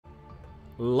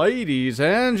Ladies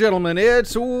and gentlemen,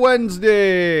 it's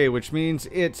Wednesday, which means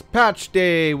it's patch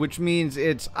day, which means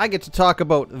I get to talk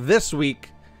about this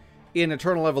week in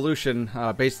Eternal Evolution.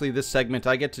 Basically, this segment,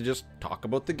 I get to just talk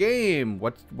about the game.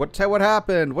 What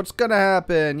happened? What's gonna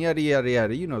happen? Yada, yada,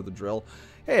 yada. You know the drill.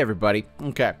 Hey, everybody.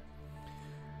 Okay.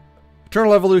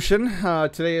 Eternal Evolution.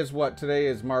 Today is what? Today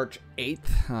is March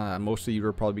 8th. Most of you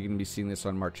are probably going to be seeing this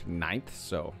on March 9th,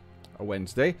 so a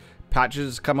Wednesday.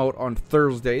 Patches come out on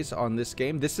Thursdays on this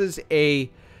game. This is a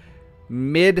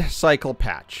mid-cycle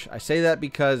patch. I say that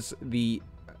because the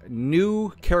new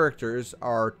characters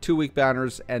are 2-week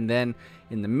banners, and then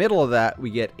in the middle of that, we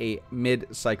get a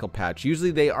mid-cycle patch.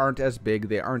 Usually they aren't as big,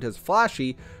 they aren't as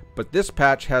flashy, but this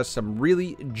patch has some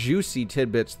really juicy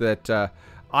tidbits that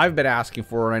I've been asking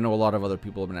for, and I know a lot of other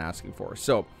people have been asking for.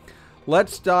 So,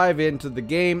 let's dive into the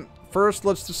game. First,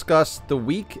 let's discuss the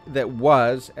week that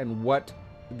was and what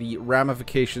the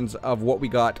ramifications of what we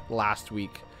got last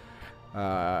week,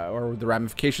 or the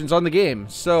ramifications on the game.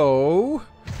 So,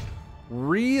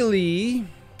 really,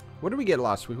 what did we get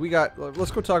last week?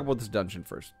 Let's go talk about this dungeon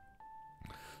first.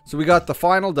 So we got the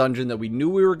final dungeon that we knew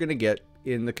we were going to get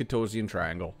in the Kitosian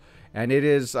Triangle. And it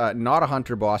is not a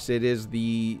hunter boss. It is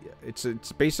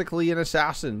it's basically an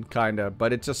assassin, kind of,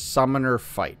 but it's a summoner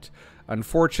fight.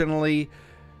 Unfortunately,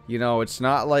 you know, it's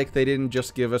not like they didn't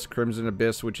just give us Crimson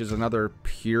Abyss, which is another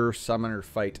pure summoner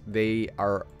fight. They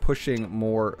are pushing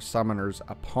more summoners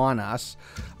upon us.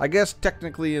 I guess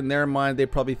technically in their mind, they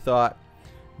probably thought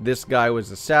this guy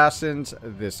was assassins,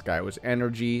 this guy was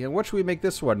energy, and what should we make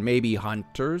this one? Maybe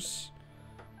hunters?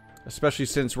 Especially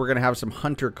since we're going to have some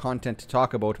hunter content to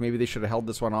talk about. Maybe they should have held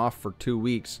this one off for 2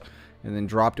 weeks and then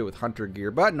dropped it with hunter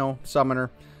gear. But no,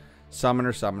 summoner.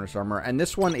 Summoner, summoner, summoner. And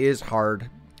this one is hard.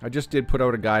 I just did put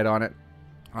out a guide on it.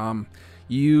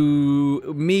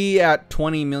 Me at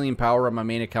 20 million power on my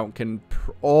main account can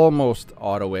almost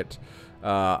auto it.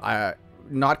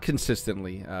 Not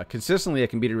consistently. Consistently I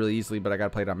can beat it really easily, but I got to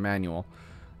play it on manual.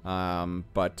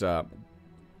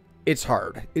 It's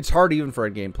hard. It's hard even for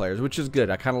endgame players, which is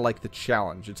good. I kind of like the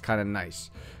challenge. It's kind of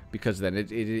nice because then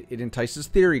it entices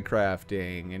theory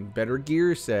crafting and better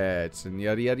gear sets and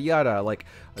yada yada yada. Like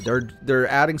they're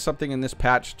adding something in this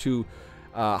patch to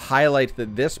highlight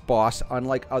that this boss,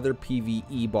 unlike other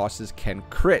PvE bosses, can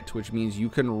crit, which means you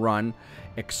can run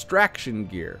extraction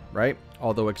gear, right?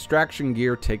 Although extraction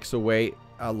gear takes away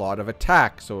a lot of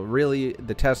attack, so really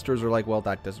the testers are like, well,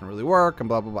 that doesn't really work and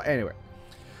blah blah blah. Anyway.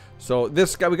 So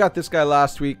this guy, we got this guy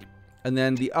last week, and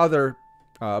then the other,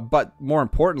 but more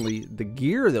importantly, the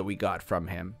gear that we got from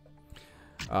him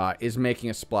is making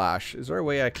a splash. Is there a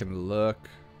way I can look?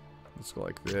 Let's go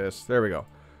like this. There we go.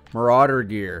 Marauder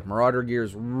gear. Marauder gear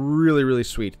is really, really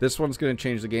sweet. This one's going to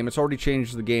change the game. It's already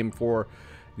changed the game for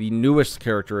the newest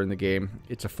character in the game.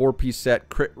 It's a 4-piece set,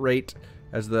 crit rate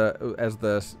as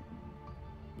the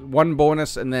one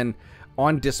bonus, and then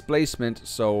on displacement,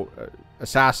 so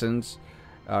assassins.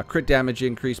 Crit damage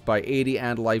increased by 80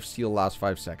 and lifesteal lasts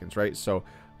 5 seconds, right? So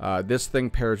this thing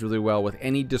pairs really well with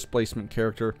any displacement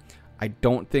character. I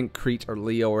don't think Crete or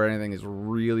Leo or anything is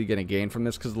really going to gain from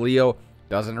this because Leo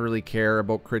doesn't really care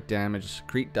about crit damage.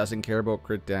 Crete doesn't care about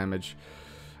crit damage.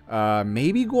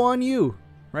 Maybe Guan Yu,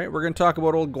 right? We're going to talk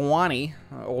about old Guani,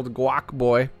 old Guac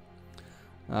boy.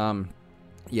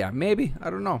 Yeah, maybe. I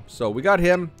don't know. So we got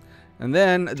him. And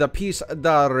then the piece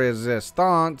de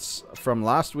resistance from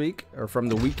last week, or from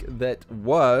the week that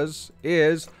was,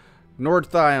 is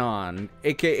Nordthion,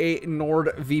 aka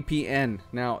NordVPN.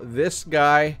 Now, this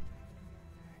guy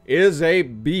is a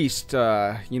beast.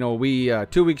 You know, we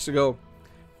 2 weeks ago,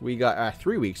 we got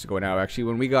 3 weeks ago now, actually,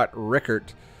 when we got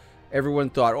Rickert.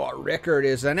 Everyone thought, oh, Rickert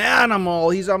is an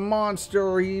animal. He's a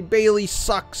monster. Bailey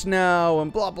sucks now,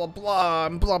 and blah blah blah,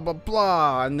 and blah blah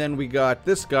blah. And then we got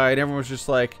this guy, and everyone was just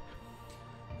like,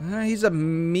 he's a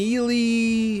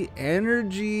melee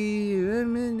energy,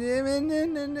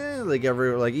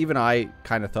 like even I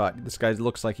kind of thought this guy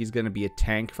looks like he's going to be a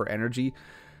tank for energy.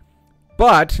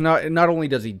 But not only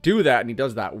does he do that, and he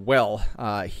does that well,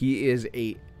 he is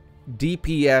a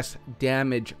DPS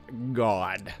damage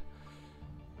god,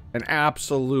 an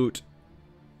absolute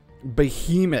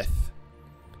behemoth,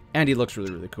 and he looks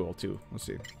really really cool too. Let's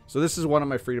see. So this is one of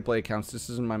my free-to-play accounts.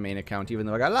 This isn't my main account, even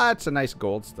though I got lots of nice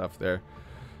gold stuff there.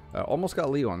 Almost got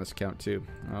Leo on this account too.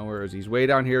 Oh, where is he? He's way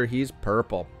down here. He's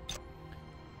purple.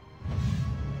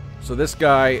 So this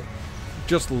guy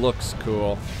just looks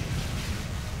cool.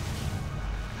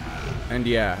 And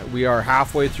yeah, we are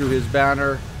halfway through his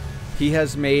banner. He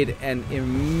has made an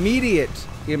immediate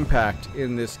impact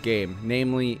in this game,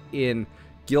 namely in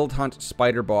Guild Hunt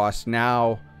Spider Boss.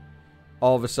 Now,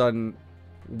 all of a sudden,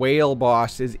 Whale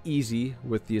boss is easy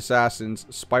with the assassins.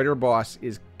 Spider boss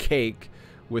is cake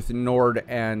with Nord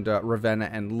and Ravenna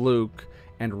and Luke.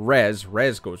 And Rez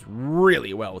goes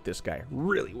really well with this guy.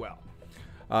 Really well.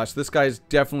 So this guy's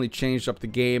definitely changed up the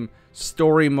game.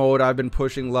 Story mode, I've been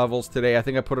pushing levels today. I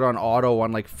think I put it on auto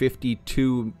on like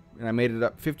 52, and I made it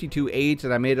up 52.8,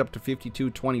 and I made it up to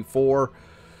 52.24.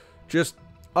 Just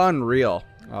unreal,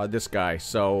 this guy.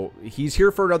 So he's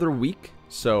here for another week.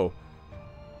 So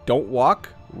don't walk,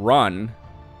 run,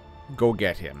 go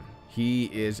get him. He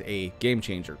is a game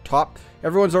changer.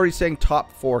 Everyone's already saying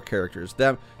top 4 characters.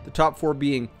 The top 4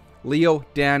 being Leo,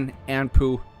 Dan,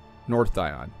 Anpu,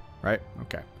 Northion. Right?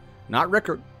 Okay. Not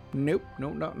Rickard. Nope. No,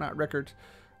 not Rickard.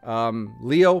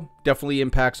 Leo definitely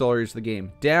impacts all areas of the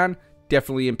game. Dan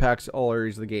definitely impacts all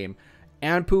areas of the game.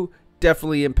 Anpu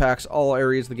definitely impacts all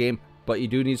areas of the game. But you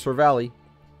do need Sor Valley.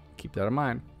 Keep that in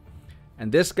mind.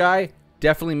 And this guy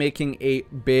definitely making a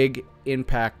big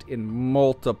impact in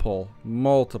multiple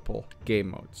game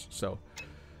modes. So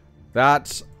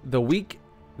that's the week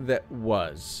that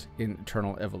was in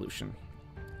Eternal Evolution.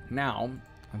 Now,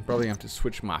 I'm probably going to have to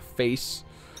switch my face.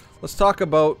 Let's talk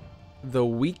about the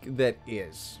week that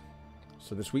is.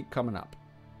 So this week coming up.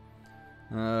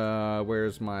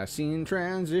 Where's my scene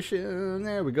transition?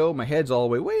 There we go. My head's all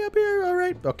the way up here. All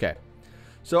right. Okay.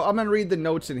 So I'm going to read the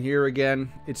notes in here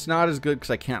again. It's not as good because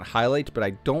I can't highlight, but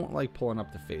I don't like pulling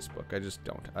up the Facebook. I just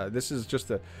don't. This is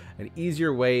just an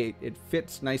easier way. It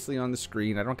fits nicely on the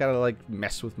screen. I don't got to like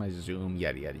mess with my zoom,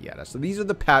 yada, yada, yada. So these are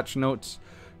the patch notes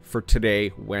for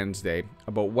today, Wednesday,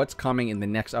 about what's coming in the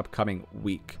next upcoming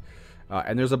week.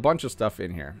 And there's a bunch of stuff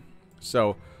in here.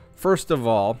 So first of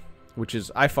all, which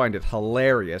is, I find it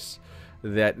hilarious,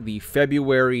 that the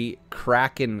February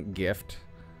Kraken gift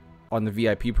on the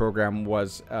VIP program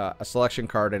was a selection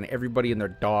card, and everybody and their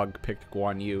dog picked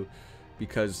Guan Yu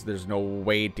because there's no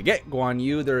way to get Guan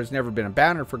Yu. There has never been a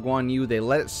banner for Guan Yu. They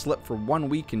let it slip for 1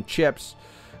 week in chips,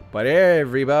 but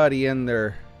everybody and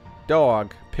their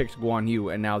dog picked Guan Yu,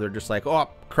 and now they're just like, oh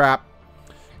crap,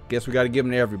 guess we got to give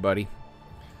him to everybody.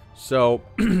 So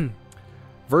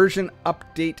version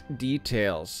update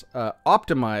details.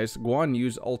 Optimized Guan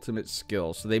Yu's ultimate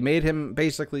skill. So they made him,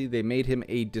 basically, they made him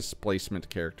a displacement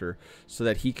character so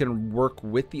that he can work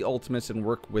with the ultimates and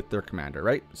work with their commander,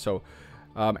 right? So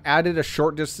added a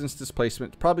short distance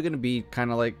displacement. Probably going to be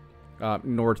kind of like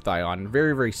Northion.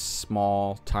 Very, very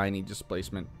small, tiny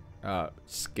displacement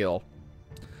skill.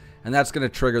 And that's going to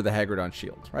trigger the Hagridon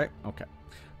shield, right? Okay.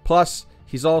 Plus,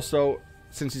 he's also,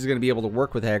 since he's going to be able to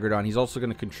work with Hagridon, he's also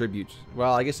going to contribute.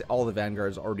 Well, I guess all the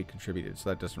Vanguards already contributed,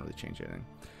 so that doesn't really change anything.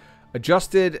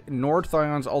 Adjusted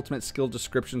Northion's ultimate skill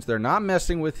descriptions. They're not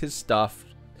messing with his stuff.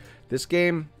 This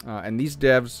game and these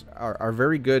devs are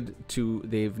very good to,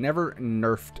 they've never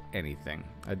nerfed anything,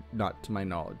 not to my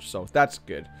knowledge, so that's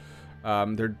good.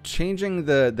 They're changing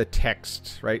the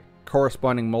text, right?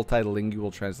 Corresponding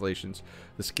multilingual translations.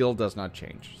 The skill does not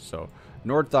change. So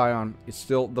Northion is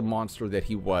still the monster that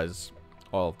he was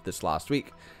all this last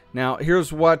week. Now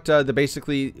here's what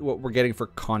basically what we're getting for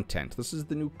content. This is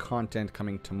the new content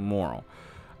coming tomorrow.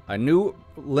 A new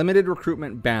limited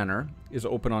recruitment banner is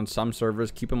open on some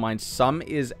servers. Keep in mind, some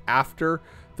is after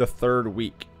the 3rd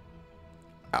week.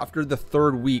 After the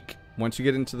 3rd week, once you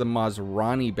get into the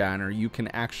Masrani banner, you can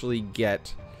actually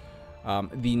get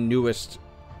the newest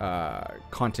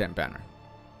content banner.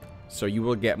 So you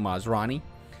will get Masrani,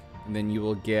 and then you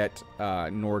will get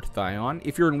Northion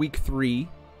if you're in week 3,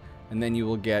 and then you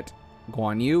will get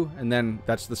Guan Yu, and then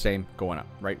that's the same going up,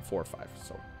 right? 4 or 5.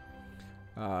 So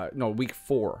no, week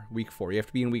 4. Week 4. You have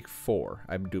to be in week 4,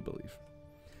 I do believe.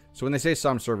 So when they say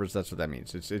some servers, that's what that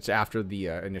means. It's after the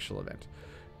initial event.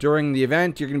 During the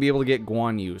event, you're gonna be able to get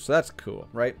Guan Yu, so that's cool,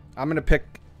 right? I'm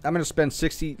gonna spend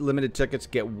 60 limited tickets,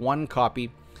 get 1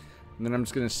 copy, and then I'm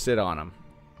just gonna sit on them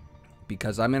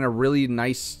because I'm in a really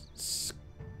nice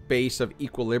space of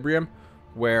equilibrium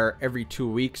where every 2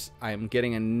 weeks I'm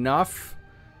getting enough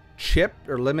chip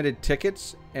or limited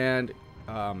tickets and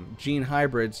gene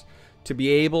hybrids to be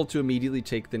able to immediately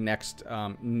take the next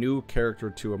new character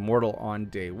to Immortal on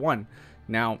day 1.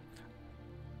 Now,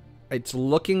 it's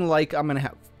looking like I'm gonna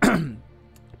have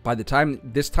by the time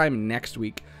this time next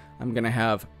week, I'm gonna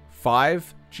have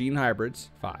 5 gene hybrids.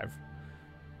 5?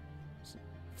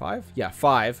 Yeah,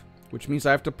 5, which means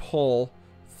I have to pull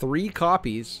 3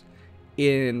 copies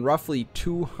in roughly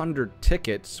 200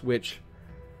 tickets, which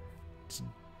is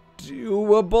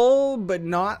doable, but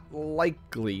not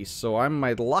likely. So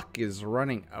my luck is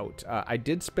running out. I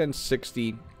did spend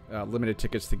 60 limited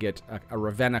tickets to get a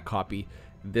Ravenna copy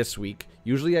this week.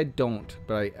 Usually I don't,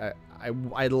 but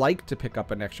I'd like to pick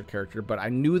up an extra character, but I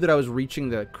knew that I was reaching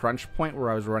the crunch point where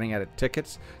I was running out of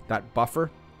tickets, that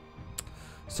buffer.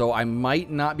 So I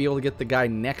might not be able to get the guy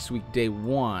next week, day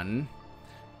 1.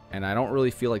 And I don't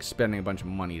really feel like spending a bunch of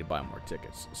money to buy more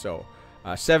tickets. So,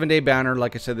 7-day banner.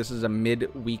 Like I said, this is a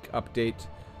mid-week update.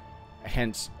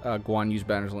 Hence, Guan Yu's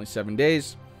banner is only 7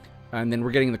 days. And then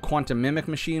we're getting the Quantum Mimic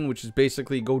Machine, which is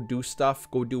basically go do stuff,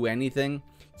 go do anything.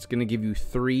 It's going to give you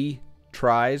 3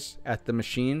 tries at the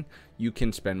machine. You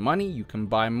can spend money, you can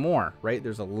buy more, right?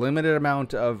 There's a limited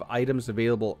amount of items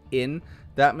available in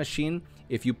that machine.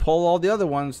 If you pull all the other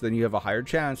ones, then you have a higher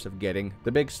chance of getting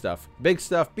the big stuff. Big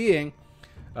stuff being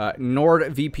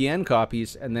NordVPN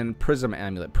copies and then Prism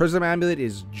Amulet. Prism Amulet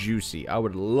is juicy. I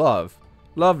would love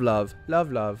to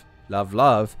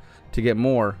get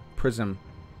more Prism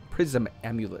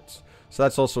Amulets. So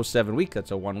that's also 7 week.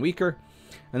 That's a 1 weeker.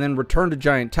 And then Return to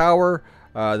Giant Tower.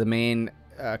 The main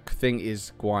thing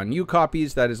is Guan Yu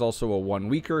copies. That is also a 1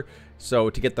 weeker. So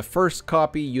to get the first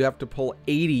copy, you have to pull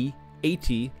 80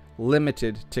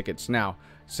 limited tickets. Now,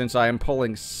 since I am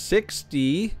pulling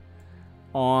 60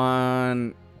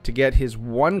 on to get his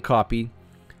 1 copy,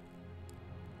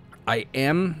 I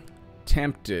am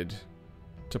tempted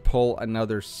to pull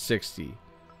another 60.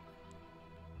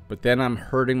 But then I'm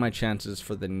hurting my chances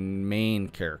for the main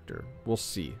character. We'll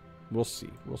see. We'll see.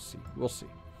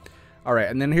 Alright,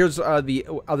 and then here's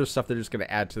the other stuff they're just going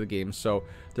to add to the game. So,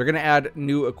 they're going to add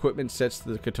new equipment sets to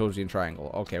the Katosian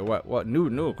Triangle. Okay, what?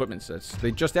 New equipment sets?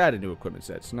 They just added new equipment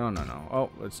sets. No.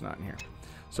 Oh, it's not in here.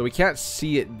 So, we can't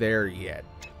see it there yet.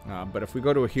 But if we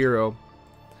go to a hero,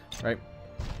 right?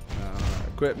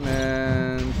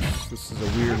 Equipment. This is a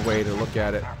weird way to look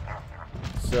at it.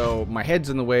 So, my head's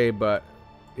in the way, but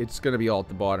it's going to be all at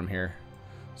the bottom here.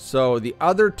 So, the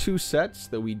other 2 sets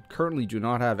that we currently do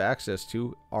not have access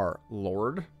to are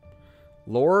Lord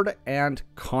and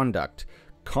Conduct.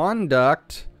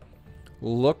 Conduct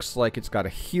looks like it's got a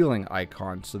healing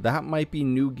icon, so that might be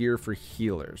new gear for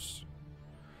healers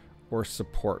or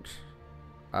support.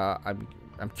 I'm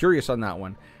curious on that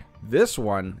one. This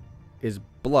one is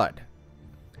Blood.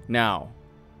 Now,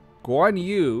 Guan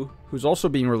Yu, who's also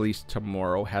being released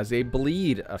tomorrow, has a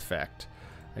bleed effect.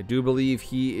 I do believe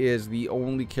he is the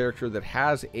only character that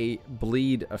has a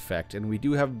bleed effect. And we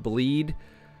do have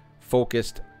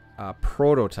bleed-focused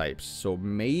prototypes. So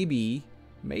maybe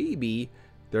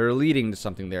they're leading to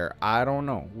something there. I don't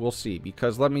know. We'll see.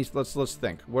 Because let's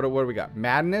think. What do we got?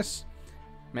 Madness?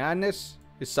 Madness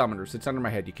is summoners. It's under my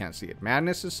head. You can't see it.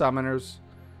 Madness is summoners.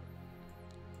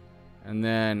 And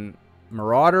then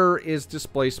Marauder is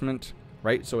displacement.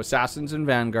 Right? So Assassins and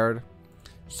Vanguard.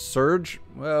 Surge.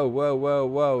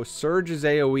 Whoa. Surge is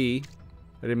AoE.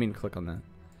 I didn't mean to click on that.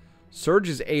 Surge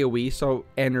is AoE, so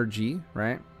energy,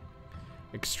 right?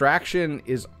 Extraction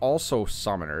is also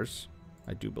summoners,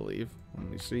 I do believe. Let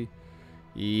me see.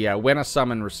 Yeah, when a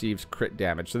summon receives crit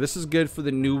damage. So this is good for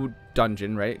the new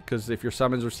dungeon, right? Because if your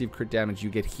summons receive crit damage, you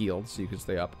get healed, so you can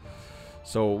stay up.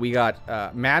 So we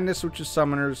got Madness, which is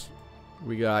summoners.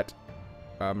 We got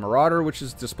Marauder, which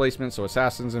is displacement, so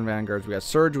Assassins and Vanguards. We got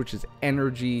Surge, which is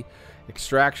energy.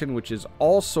 Extraction, which is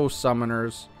also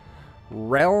summoners.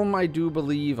 Realm, I do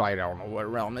believe. I don't know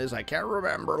what Realm is. I can't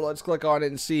remember. Let's click on it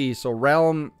and see. So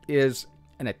Realm is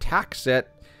an attack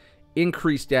set.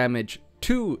 Increased damage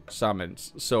to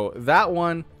summons. So that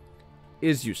one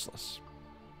is useless.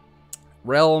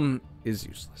 Realm is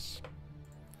useless.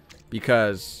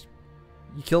 Because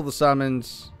you kill the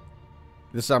summons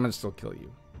still kill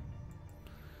you.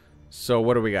 So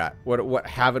what do we got? What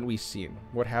haven't we seen?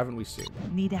 What haven't we seen?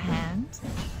 Need a hand?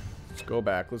 Let's go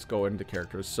back. Let's go into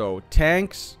characters. So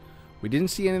tanks. We didn't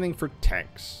see anything for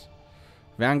tanks.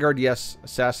 Vanguard, yes.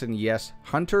 Assassin, yes.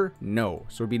 Hunter, no.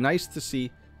 So it'd be nice to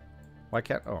see. Why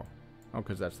can't? Oh,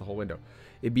 because that's the whole window.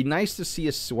 It'd be nice to see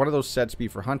one of those sets be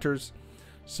for hunters.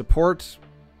 Support,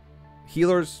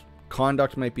 healers,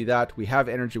 conduct might be that. We have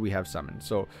energy. We have summon.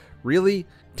 So really,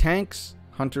 tanks,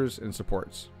 hunters, and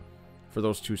supports for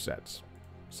those 2 sets.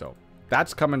 So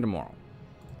that's coming tomorrow.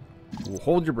 We'll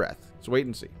hold your breath. Let's wait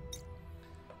and see.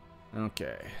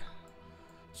 Okay.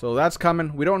 So that's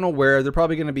coming. We don't know where. They're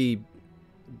probably going to be,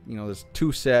 you know, there's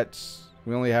 2 sets.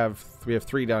 We have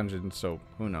 3 dungeons, so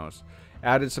who knows.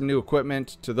 Added some new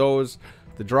equipment to those.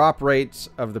 The drop rates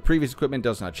of the previous equipment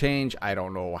does not change. I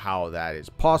don't know how that is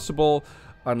possible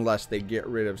unless they get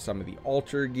rid of some of the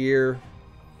altar gear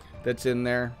that's in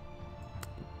there.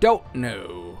 Don't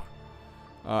know.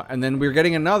 And then we're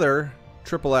getting another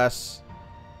SS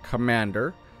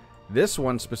Commander. This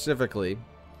one specifically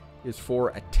is for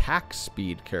attack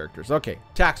speed characters. Okay,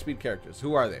 attack speed characters.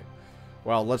 Who are they?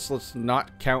 Well, let's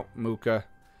not count Muka.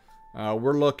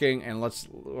 We're looking, and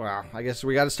well, I guess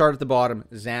we got to start at the bottom.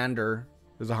 Xander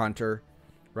is a hunter,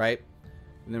 right?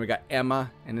 And then we got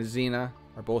Emma and Azina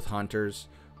are both hunters.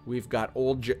 We've got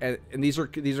and these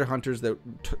are hunters that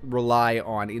rely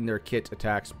on in their kit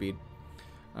attack speed.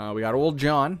 We got Old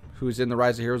John, who's in the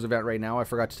Rise of Heroes event right now. I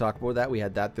forgot to talk about that. We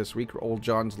had that this week. Old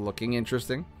John's looking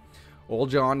interesting.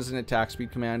 Old John is an attack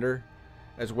speed commander,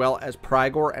 as well as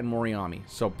Prygor and Moriami.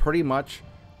 So pretty much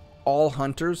all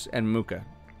hunters and Muka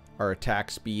are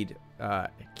attack speed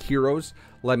heroes.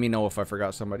 Let me know if I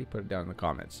forgot somebody. Put it down in the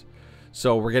comments.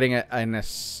 So we're getting a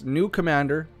new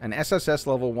commander, an SSS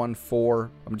level 1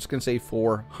 4. I'm just going to say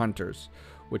 4 hunters,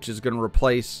 which is going to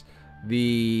replace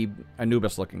the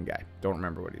Anubis looking guy. Don't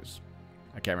remember what he's.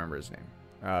 I can't remember his name.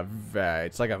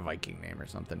 It's like a Viking name or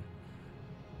something.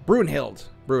 Brunhild.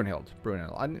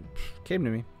 Came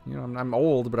to me. You know, I'm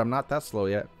old, but I'm not that slow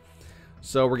yet.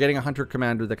 So we're getting a hunter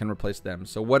commander that can replace them.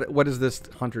 So what does this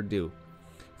hunter do?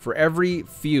 For every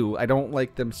few, I don't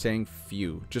like them saying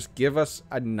few. Just give us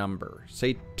a number.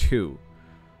 Say 2.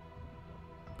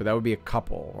 But that would be a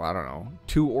couple. I don't know.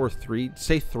 2 or 3.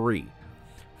 Say 3.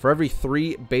 For every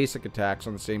 3 basic attacks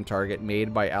on the same target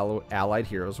made by allied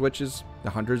heroes, which is the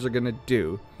hunters are going to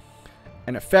do,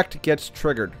 an effect gets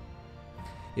triggered.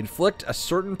 Inflict a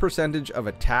certain percentage of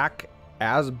attack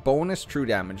as bonus true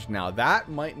damage. Now that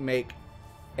might make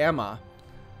Emma...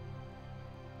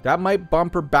 That might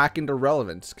bump her back into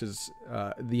relevance, because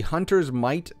the hunters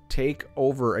might take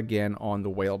over again on the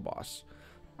whale boss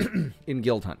in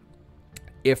Guild Hunt.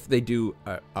 If they do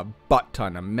a butt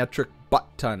ton, a metric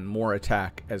butt ton more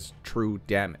attack as true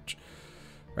damage.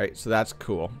 Right, so that's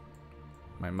cool.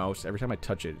 My mouse, every time I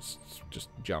touch it, it just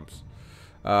jumps.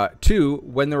 2,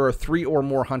 when there are 3 or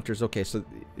more hunters. Okay, so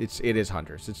it is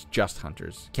hunters. It's just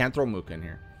hunters. Can't throw Muka in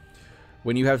here.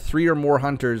 When you have 3 or more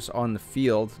hunters on the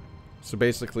field... So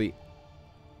basically,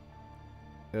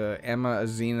 Emma,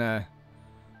 Azina,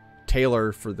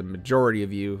 Taylor for the majority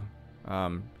of you.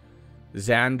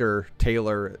 Xander,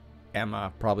 Taylor,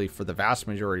 Emma probably for the vast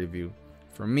majority of you.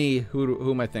 For me, who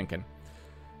am I thinking?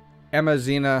 Emma,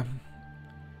 Azina,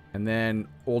 and then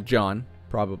Old John.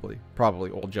 Probably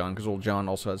Old John, because Old John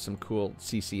also has some cool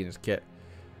CC in his kit.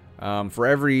 For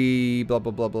every blah,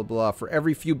 blah, blah, blah, blah. For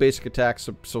every few basic attacks,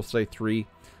 so say 3.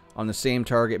 On the same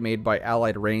target made by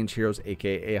allied range heroes,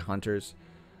 aka hunters.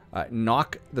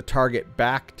 Knock the target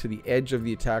back to the edge of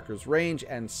the attacker's range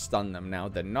and stun them. Now,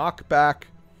 the knockback,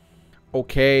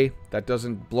 okay, that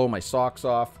doesn't blow my socks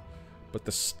off, but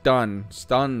the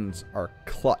stuns are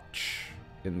clutch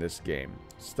in this game.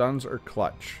 Stuns are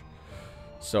clutch.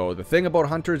 So, the thing about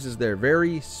hunters is they're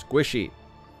very squishy.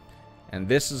 And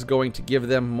this is going to give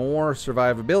them more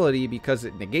survivability because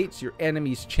it negates your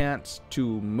enemy's chance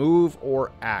to move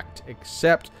or act.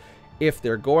 Except if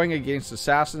they're going against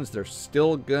assassins, they're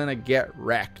still gonna get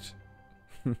wrecked.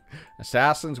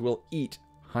 Assassins will eat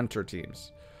hunter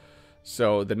teams.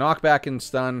 So the knockback and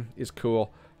stun is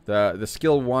cool. The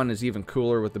skill 1 is even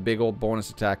cooler with the big old bonus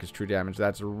attack as true damage.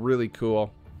 That's really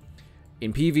cool.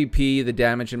 In PvP, the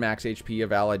damage and max HP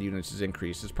of allied units is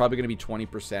increased. It's probably going to be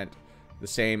 20%. The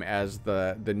same as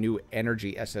the new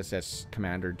energy SSS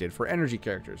commander did for energy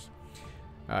characters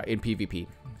in PvP.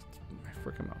 My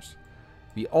freaking mouse.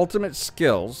 The ultimate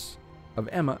skills of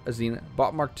Emma, Azina,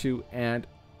 Botmark II, and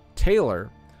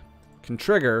Taylor can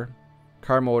trigger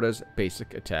Carmoda's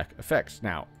basic attack effects.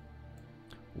 Now,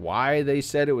 why they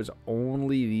said it was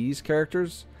only these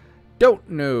characters, don't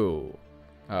know.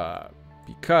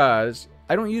 Because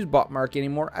I don't use Botmark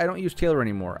anymore. I don't use Taylor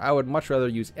anymore. I would much rather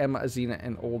use Emma, Azina,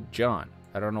 and Old John.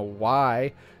 I don't know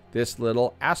why this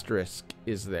little asterisk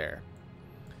is there.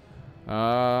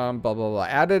 Blah, blah, blah.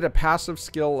 Added a passive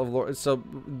skill of Lord. So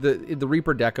the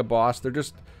Reaper Deca boss, they're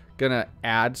just going to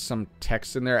add some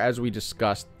text in there, as we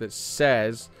discussed, that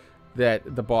says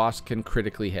that the boss can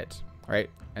critically hit. Right?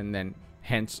 And then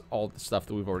hence all the stuff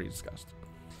that we've already discussed.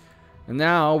 And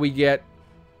now we get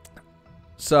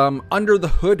some under the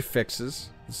hood fixes,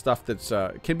 stuff that's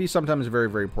can be sometimes very,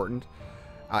 very important.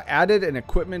 Added an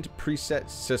equipment preset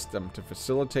system to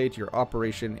facilitate your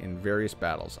operation in various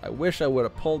battles. I wish I would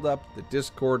have pulled up the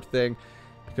Discord thing,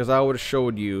 because I would have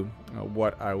showed you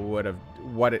what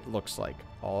it looks like.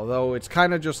 Although it's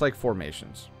kind of just like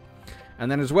formations.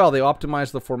 And then as well, they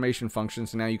optimized the formation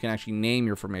functions, so now you can actually name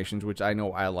your formations, which I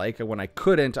know I like. And when I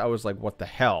couldn't, I was like, what the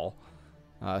hell?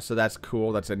 So that's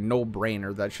cool. That's a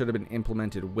no-brainer. That should have been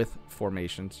implemented with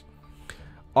formations.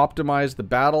 Optimize the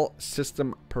battle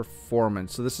system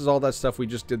performance. So this is all that stuff we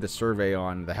just did the survey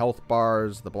on. The health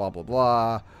bars, the blah, blah,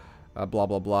 blah, blah,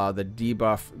 blah, blah. The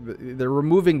debuff. They're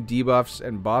removing debuffs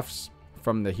and buffs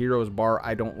from the heroes bar.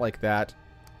 I don't like that.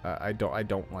 I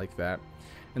don't like that.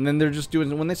 And then they're just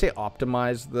doing, when they say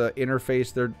optimize the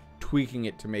interface, they're tweaking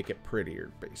it to make it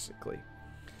prettier, basically.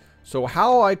 So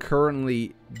how I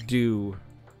currently do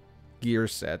gear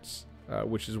sets,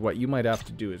 which is what you might have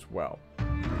to do as well.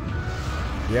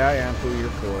 Yeah, Ampu, you're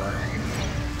cool.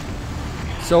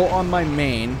 So on my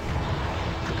main,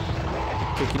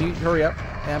 okay, can you hurry up,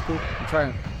 Ampu? I'm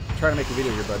trying to make a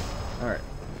video here, bud. All right.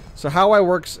 So how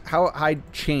I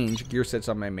change gear sets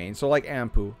on my main. So like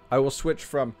Ampu, I will switch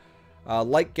from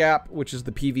Light Gap, which is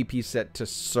the PvP set, to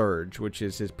Surge, which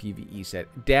is his PvE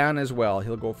set. Dan as well.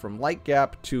 He'll go from Light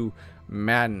Gap to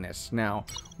Madness. Now,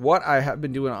 what I have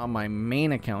been doing on my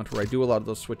main account, where I do a lot of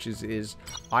those switches, is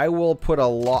I will put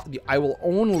I will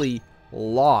only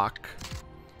lock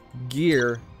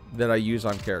gear that I use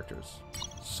on characters.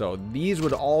 So these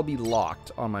would all be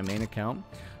locked on my main account.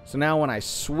 So now when I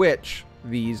switch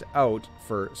these out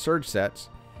for Surge sets,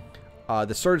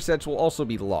 the Surge sets will also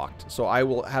be locked. So I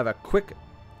will have a quick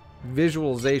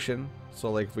visualization.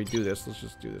 So like if we do this, let's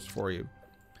just do this for you.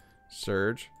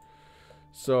 Surge.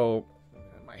 So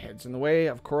my head's in the way.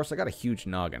 Of course, I got a huge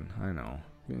noggin. I know.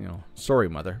 You know. Sorry,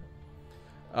 mother.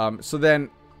 So then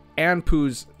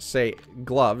Anpu's, say,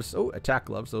 gloves. Oh, attack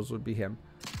gloves. Those would be him.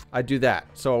 I do that.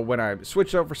 So when I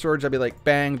switch out for Surge, I'd be like,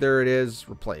 bang, there it is,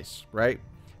 replace, right?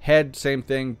 Head, same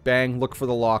thing, bang, look for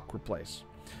the lock, replace.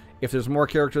 If there's more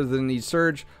characters that need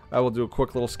Surge, I will do a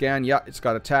quick little scan. Yeah, it's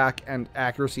got attack and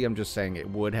accuracy. I'm just saying it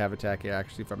would have attack and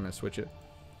accuracy if I'm going to switch it.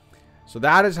 So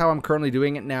that is how I'm currently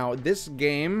doing it now. This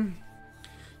game,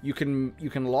 you can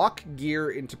lock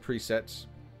gear into presets,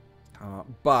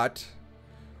 but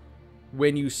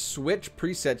when you switch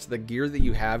presets, the gear that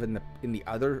you have in the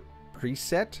other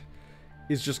preset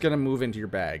is just going to move into your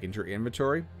bag, into your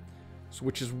inventory. So,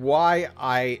 which is why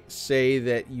I say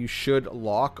that you should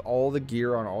lock all the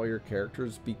gear on all your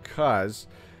characters, because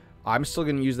I'm still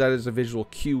going to use that as a visual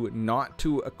cue not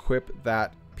to equip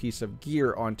that piece of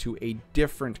gear onto a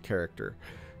different character.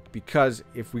 Because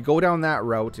if we go down that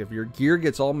route, if your gear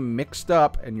gets all mixed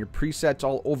up and your presets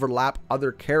all overlap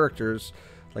other characters,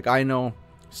 like I know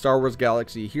Star Wars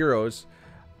Galaxy Heroes,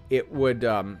 it would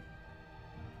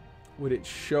it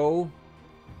show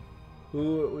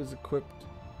who it was equipped?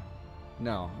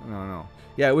 No.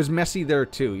 Yeah, it was messy there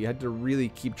too. You had to really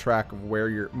keep track of where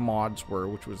your mods were,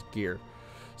 which was gear.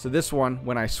 So this one,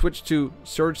 when I switch to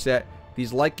Surge set,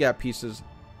 these Light Gap pieces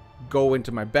go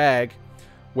into my bag,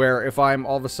 where if I'm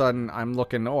all of a sudden, I'm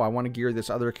looking, oh, I want to gear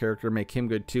this other character, make him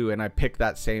good too, and I pick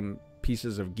that same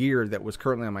pieces of gear that was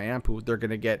currently on my Ampu, they're going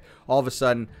to get, all of a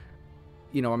sudden,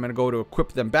 you know, I'm going to go to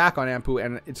equip them back on Ampu,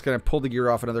 and it's going to pull the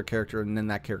gear off another character, and then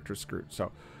that character's screwed.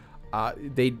 So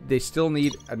they still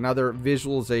need another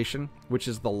visualization, which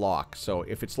is the lock. So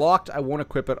if it's locked, I won't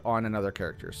equip it on another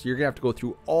character. So you're gonna have to go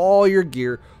through all your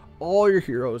gear, all your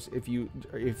heroes. If you're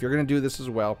gonna do this as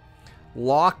well,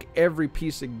 lock every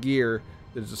piece of gear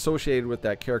that is associated with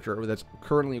that character, or that's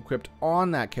currently equipped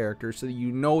on that character, so that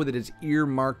you know that it's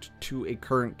earmarked to a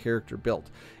current character build.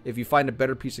 If you find a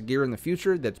better piece of gear in the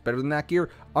future that's better than that gear,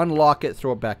 unlock it,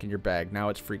 throw it back in your bag. Now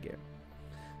it's free game.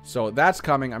 So that's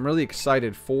coming. I'm really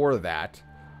excited for that.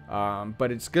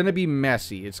 But it's going to be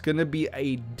messy. It's going to be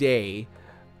a day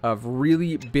of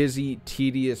really busy,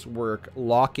 tedious work,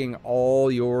 locking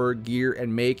all your gear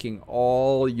and making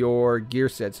all your gear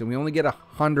sets. And we only get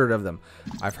 100 of them.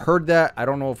 I've heard that. I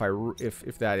don't know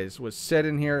if that was said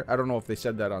in here. I don't know if they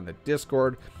said that on the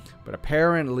Discord. But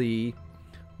apparently,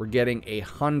 we're getting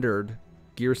 100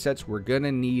 gear sets. We're going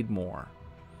to need more.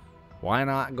 Why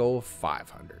not go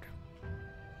 500?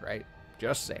 Right?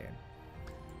 Just saying.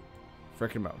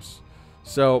 Frickin' mouse.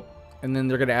 So, and then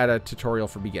they're going to add a tutorial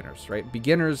for beginners, right?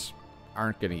 Beginners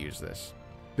aren't going to use this.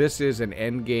 This is an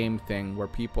end game thing where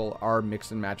people are mix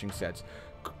and matching sets.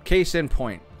 Case in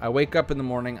point, I wake up in the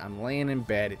morning, I'm laying in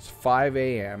bed, it's 5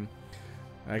 a.m.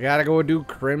 I gotta go do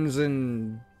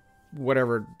Crimson,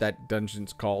 whatever that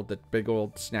dungeon's called, that big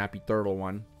old snappy turtle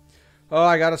one. Oh,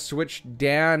 I gotta switch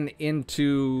Dan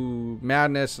into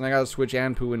Madness, and I gotta switch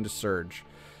Anpu into Surge.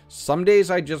 Some days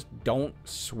I just don't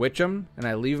switch them, and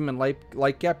I leave them in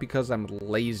Light Gap because I'm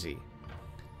lazy.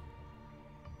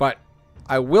 But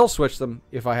I will switch them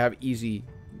if I have easy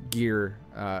gear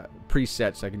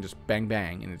presets. I can just bang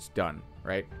bang and it's done,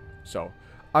 right? So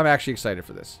I'm actually excited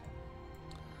for this.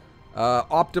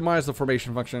 Optimize the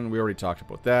formation function. We already talked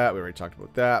about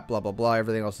that. Blah, blah, blah.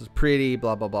 Everything else is pretty.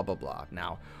 Blah, blah, blah, blah, blah.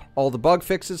 Now, all the bug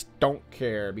fixes, don't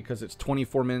care, because it's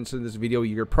 24 minutes in this video.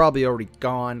 You're probably already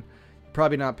gone.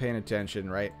 Probably not paying attention,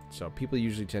 right? So people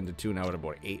usually tend to tune out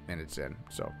about 8 minutes in.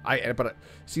 So but it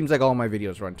seems like all my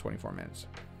videos run 24 minutes.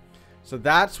 So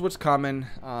that's what's coming.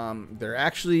 They're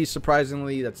actually,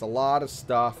 surprisingly, that's a lot of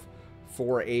stuff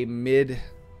for a mid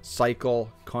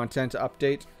cycle content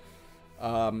update.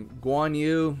 Guan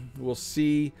Yu, we'll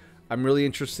see. I'm really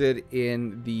interested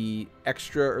in the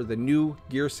extra or the new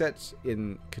gear sets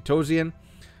in Katosian.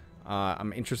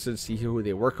 I'm interested to see who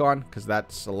they work on, because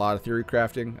that's a lot of theory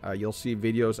crafting. You'll see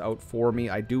videos out for me.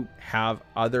 I do have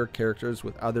other characters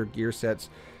with other gear sets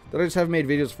that I just haven't made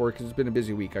videos for because it's been a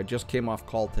busy week. I just came off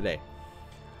call today.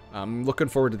 I'm looking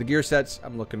forward to the gear sets.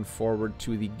 I'm looking forward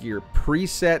to the gear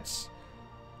presets.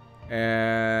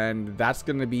 And that's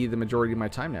going to be the majority of my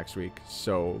time next week.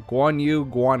 So, Guan Yu,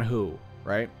 Guan Hu,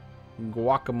 right?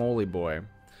 Guacamole Boy.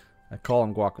 I call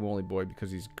him Guacamole Boy because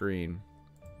he's green.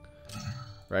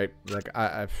 Right? Like,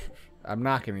 I'm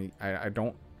not going to... I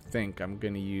don't think I'm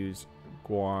going to use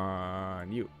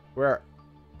Guan Yu. Where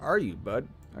are you, bud?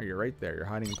 Oh, you're right there. You're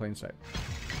hiding in plain sight.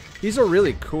 He's a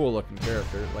really cool looking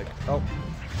character. Like, oh...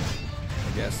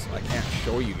 I guess I can't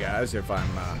show you guys if I'm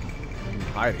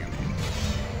hiding him.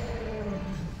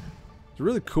 He's a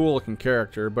really cool looking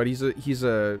character, but he's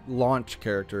a launch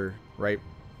character, right?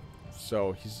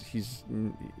 So he's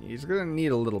gonna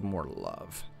need a little more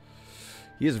love.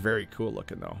 He is very cool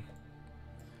looking though.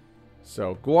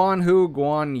 So Guan Hu,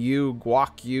 Guan Yu,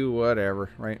 Guac Yu, whatever,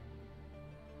 right?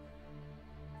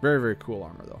 Very, very cool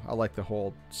armor though. I like the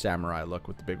whole samurai look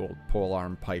with the big old pole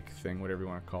arm pike thing, whatever you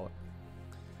want to call it.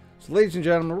 So, ladies and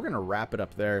gentlemen, we're going to wrap it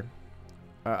up there.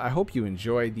 I hope you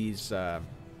enjoy these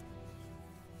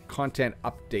content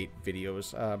update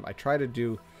videos. I try to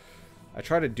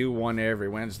do one every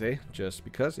Wednesday just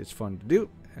because it's fun to do.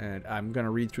 And I'm going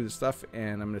to read through the stuff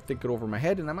and I'm going to think it over in my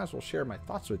head, and I might as well share my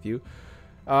thoughts with you.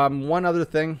 One other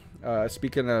thing,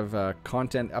 speaking of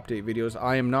content update videos,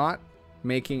 I am not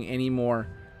making any more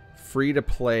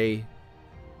free-to-play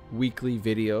weekly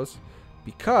videos.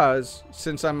 Because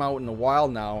since I'm out in the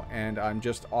wild now and I'm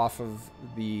just off of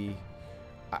the...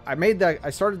 I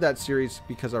started that series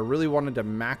because I really wanted to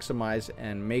maximize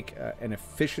and make an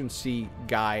efficiency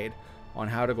guide on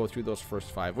how to go through those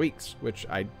first 5 weeks, which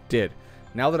I did.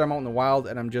 Now that I'm out in the wild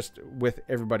and I'm just with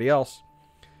everybody else,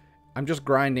 I'm just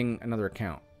grinding another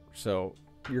account. So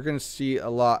you're going to see a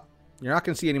lot... You're not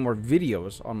going to see any more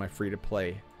videos on my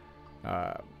free-to-play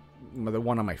the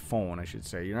one on my phone, I should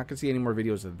say. You're not going to see any more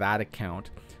videos of that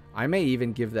account. I may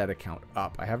even give that account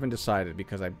up. I haven't decided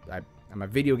because I'm a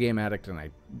video game addict and I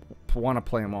want to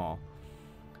play them all.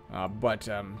 But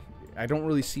I don't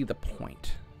really see the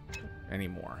point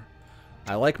anymore.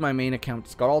 I like my main account.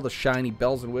 It's got all the shiny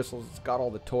bells and whistles. It's got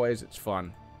all the toys. It's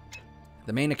fun.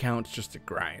 The main account's just a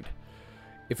grind.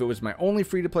 If it was my only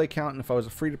free-to-play account and if I was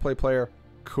a free-to-play player,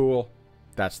 cool.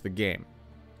 That's the game.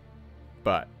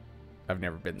 But I've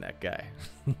never been that guy.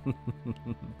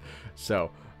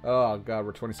 So, oh god,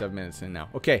 we're 27 minutes in now.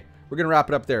 Okay, we're gonna wrap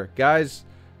it up there, guys.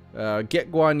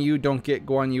 Get Guan Yu, don't get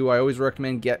Guan Yu. I always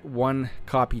recommend get one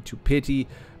copy to pity,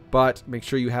 but make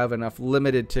sure you have enough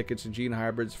limited tickets and gene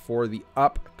hybrids for the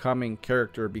upcoming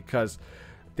character, because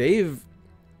they've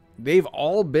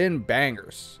all been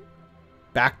bangers.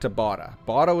 Back to Bada.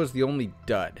 Bada was the only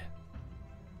dud.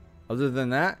 Other than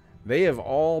that, they have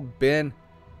all been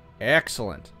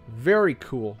excellent. Very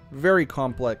cool. Very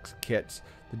complex kits.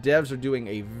 The devs are doing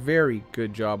a very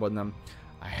good job on them.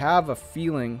 I have a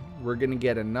feeling we're going to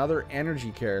get another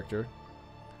energy character.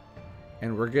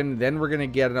 And we're going to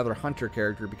get another hunter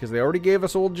character, because they already gave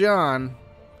us old John.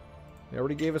 Here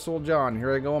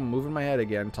I go. I'm moving my head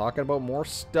again, talking about more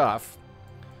stuff.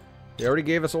 They already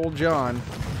gave us old John.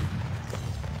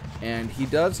 And he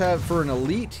does have, for an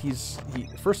elite,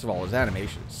 first of all, his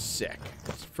animation is sick.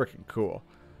 It's freaking cool.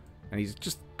 And he's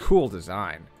just cool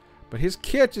design. But his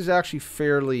kit is actually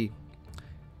fairly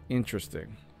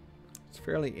interesting. It's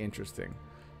fairly interesting.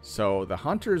 So the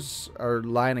hunters are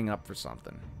lining up for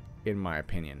something, in my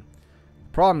opinion.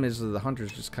 The problem is that the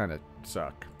hunters just kind of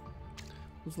suck.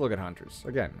 Let's look at hunters.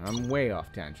 Again, I'm way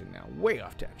off tangent now. Way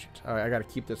off tangent. All right, I got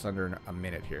to keep this under a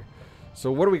minute here.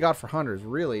 So what do we got for hunters?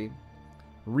 Really?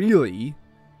 Wait,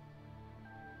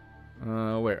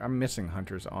 I'm missing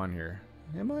hunters on here.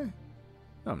 Am I?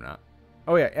 No, I'm not.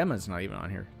 Oh yeah, Emma's not even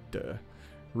on here. Duh.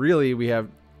 Really, we have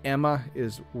Emma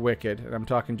is wicked, and I'm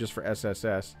talking just for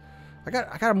SSS. I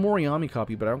got a Moriyami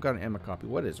copy, but I don't got an Emma copy.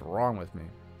 What is wrong with me?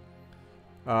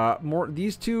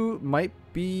 These two might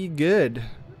be good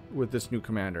with this new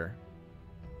commander.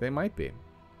 They might be.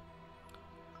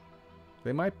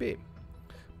 They might be.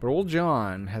 But old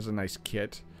John has a nice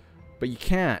kit. But you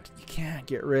can't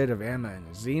get rid of Emma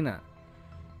and Xena.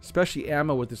 Especially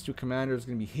Emma with this new commander is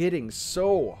going to be hitting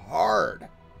so hard.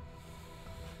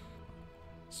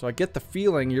 So I get the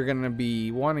feeling you're going to be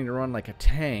wanting to run like a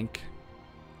tank.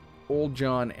 Old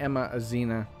John, Emma,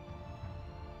 Xena.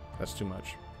 That's too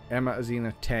much. Emma,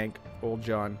 Xena, tank, old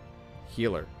John,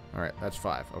 Healer. All right, that's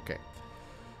 5. Okay.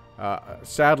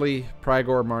 Sadly,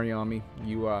 Prigor Mariami,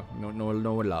 you no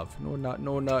love,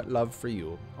 no love for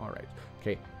you. All right.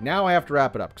 Okay. Now I have to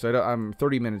wrap it up because I'm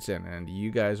 30 minutes in, and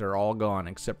you guys are all gone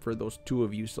except for those 2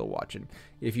 of you still watching.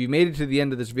 If you made it to the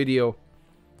end of this video,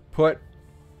 put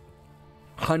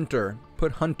Hunter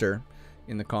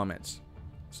in the comments,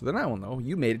 so then I will know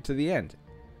you made it to the end,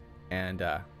 and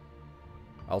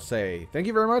I'll say thank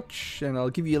you very much, and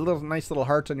I'll give you a nice little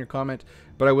heart on your comment,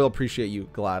 but I will appreciate you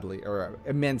gladly, or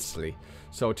immensely.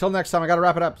 So till next time, I gotta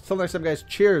wrap it up. Till next time, guys,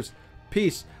 cheers,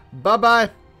 peace, bye-bye.